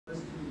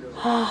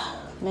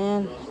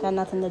Man, got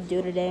nothing to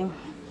do today.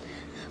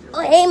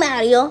 Oh, hey,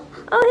 Mario.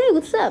 Oh, hey,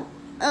 what's up?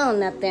 Oh,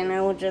 nothing.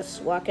 I was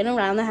just walking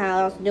around the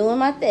house doing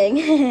my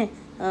thing.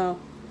 Oh,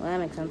 well, that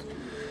makes sense.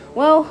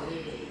 Well,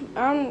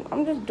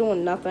 I'm just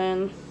doing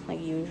nothing like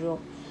usual.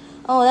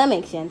 Oh, that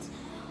makes sense.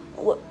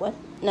 What?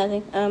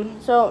 Nothing.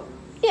 So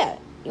yeah,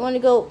 you want to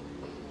go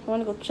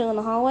chill in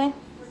the hallway?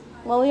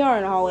 Well, we are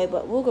in the hallway,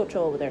 but we'll go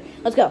chill over there.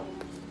 Let's go.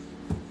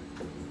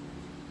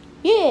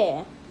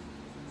 Yeah.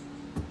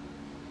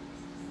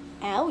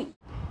 Owie.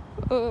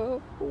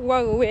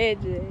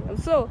 Waluigi, I'm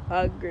so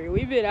hungry.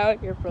 We've been out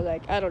here for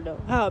like, I don't know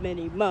how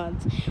many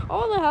months.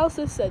 All the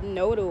houses said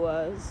no to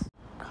us.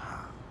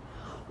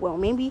 Well,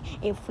 maybe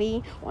if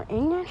we were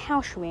in that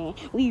house, man,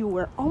 we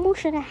were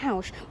almost in a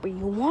house, but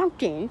you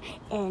walked in,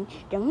 and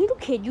the little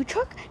kid, you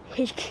took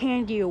his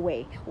candy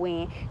away,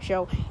 Wayne.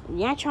 So,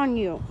 that's on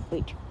you.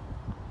 Wait,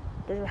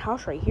 there's a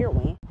house right here,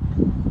 Wayne.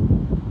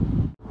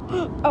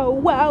 Oh,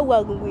 wow,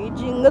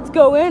 Waluigi, let's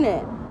go in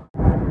it.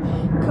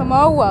 Come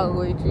on,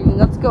 Waluigi,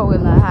 let's go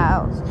in the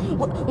house.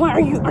 What are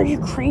you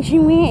crazy,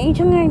 man?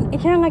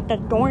 It's not like the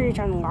door is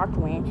unlocked,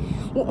 man.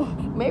 Well,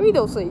 maybe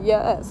they'll say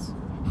yes.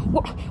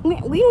 Well,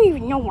 we don't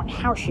even know what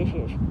house this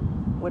is.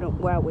 What do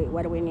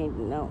we need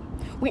to know?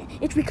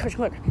 It's because,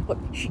 look,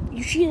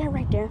 you see that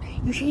right there?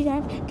 You see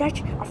that?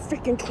 That's a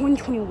freaking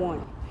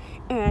 2021.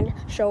 And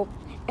so,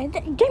 and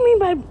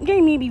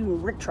they may be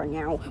rich right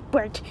now,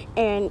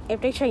 and if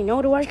they say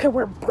no to us because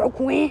we're broke,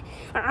 man,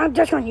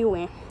 that's on you,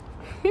 man.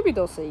 Maybe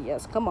they'll say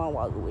yes. Come on,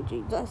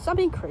 Waluigi. That's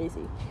something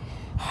crazy.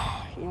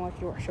 You know what?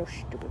 You are so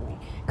stupid, man.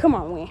 Come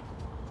on, man.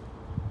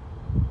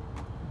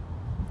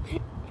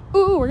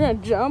 Ooh, we're gonna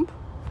jump.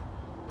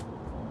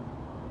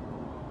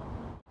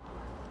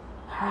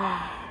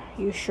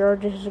 You sure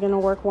this is gonna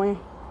work, Wayne?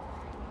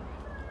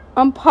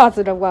 I'm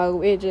positive,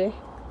 Waluigi.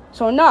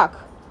 So knock.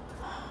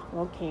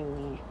 Okay,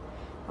 Wayne.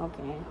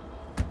 Okay.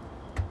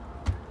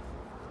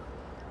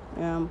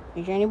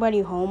 Is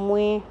anybody home,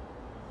 Wayne?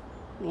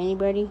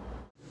 Anybody?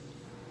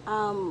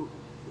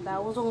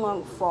 That was a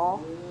long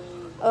fall.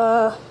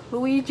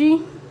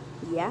 Luigi?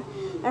 Yeah?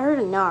 I heard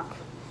a knock.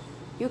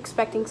 You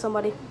expecting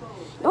somebody?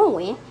 No,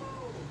 Wayne.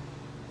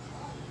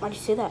 Why'd you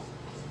say that?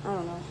 I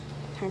don't know.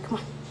 Alright, come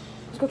on.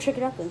 Let's go check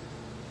it out then.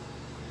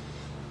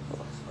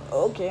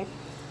 Okay.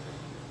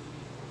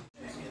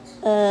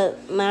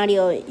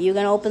 Mario, you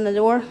gonna open the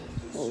door?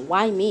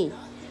 Why me?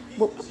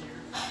 Well,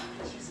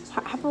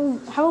 how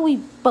about we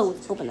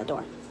both open the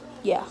door?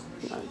 Yeah.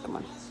 Come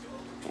on.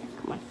 Okay,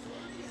 come on.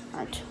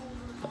 Alright.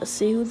 Let's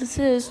see who this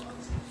is.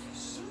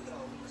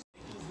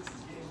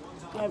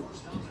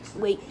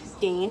 Wait,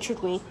 they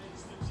answered me.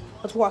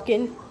 Let's walk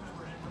in.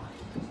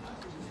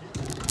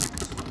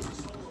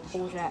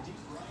 What was that?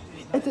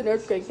 It's an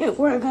earthquake.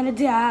 We're gonna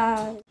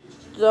die.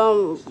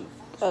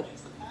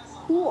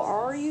 Who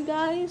are you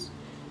guys?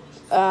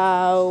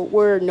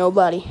 We're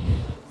nobody.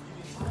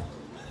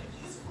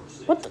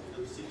 What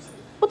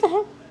the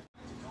heck?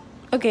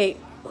 Okay,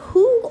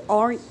 who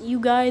are you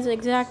guys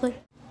exactly?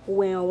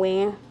 Well,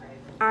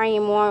 I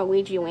am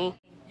Waluigi,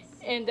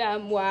 and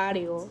I'm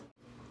Wario.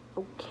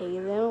 Okay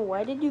then,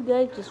 why did you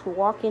guys just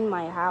walk in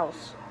my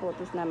house? Well,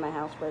 it's not my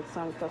house, but it's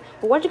some stuff.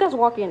 But why'd you guys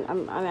walk in?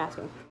 I'm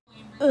asking.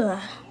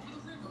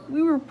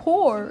 We were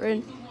poor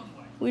and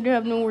we didn't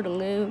have nowhere to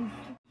live.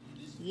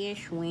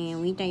 Yes,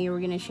 Wayne, we thought you were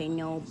gonna say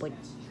no, but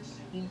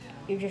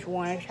you just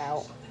want us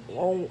out.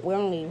 Well, we're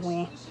only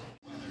Wayne.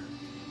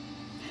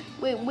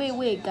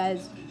 Wait,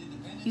 guys.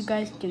 You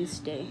guys can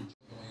stay.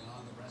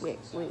 Wait,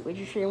 what'd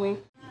you say,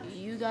 Wayne?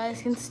 You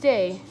guys can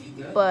stay,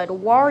 but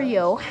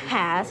Wario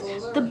has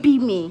to beat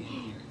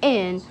me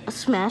in a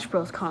Smash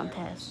Bros.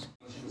 Contest.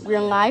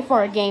 Real life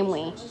or a game,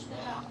 Wayne?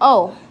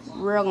 Oh,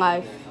 real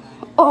life.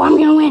 Oh, I'm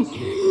gonna win!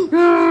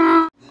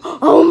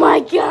 Oh my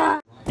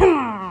god!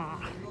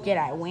 Did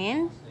I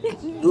win?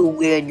 You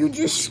win, you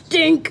just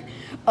stink!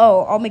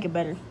 Oh, I'll make it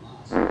better.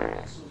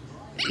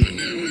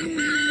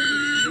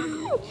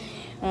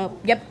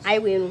 Yep, I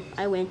win.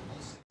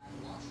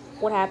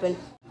 What happened?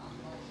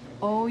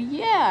 Oh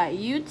yeah,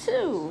 you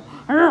too.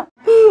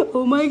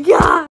 Oh my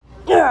god!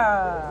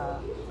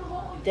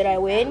 Did I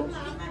win?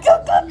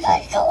 Get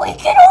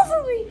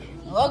over me!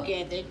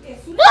 Okay, then.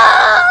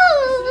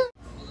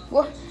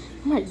 What?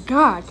 Oh my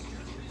god.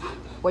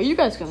 Well, you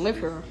guys can live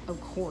here,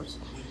 of course.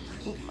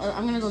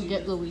 I'm gonna go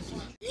get Luigi.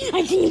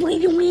 I can't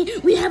believe you, Wayne.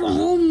 We have a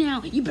home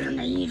now. You better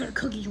not eat our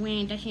cookies,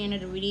 Wayne. That's the end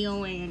of the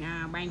video, and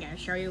I'm gonna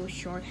show you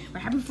short.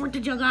 But happy 4th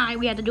of July.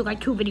 We had to do like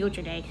 2 videos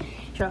today.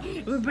 So,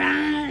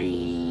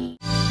 bye.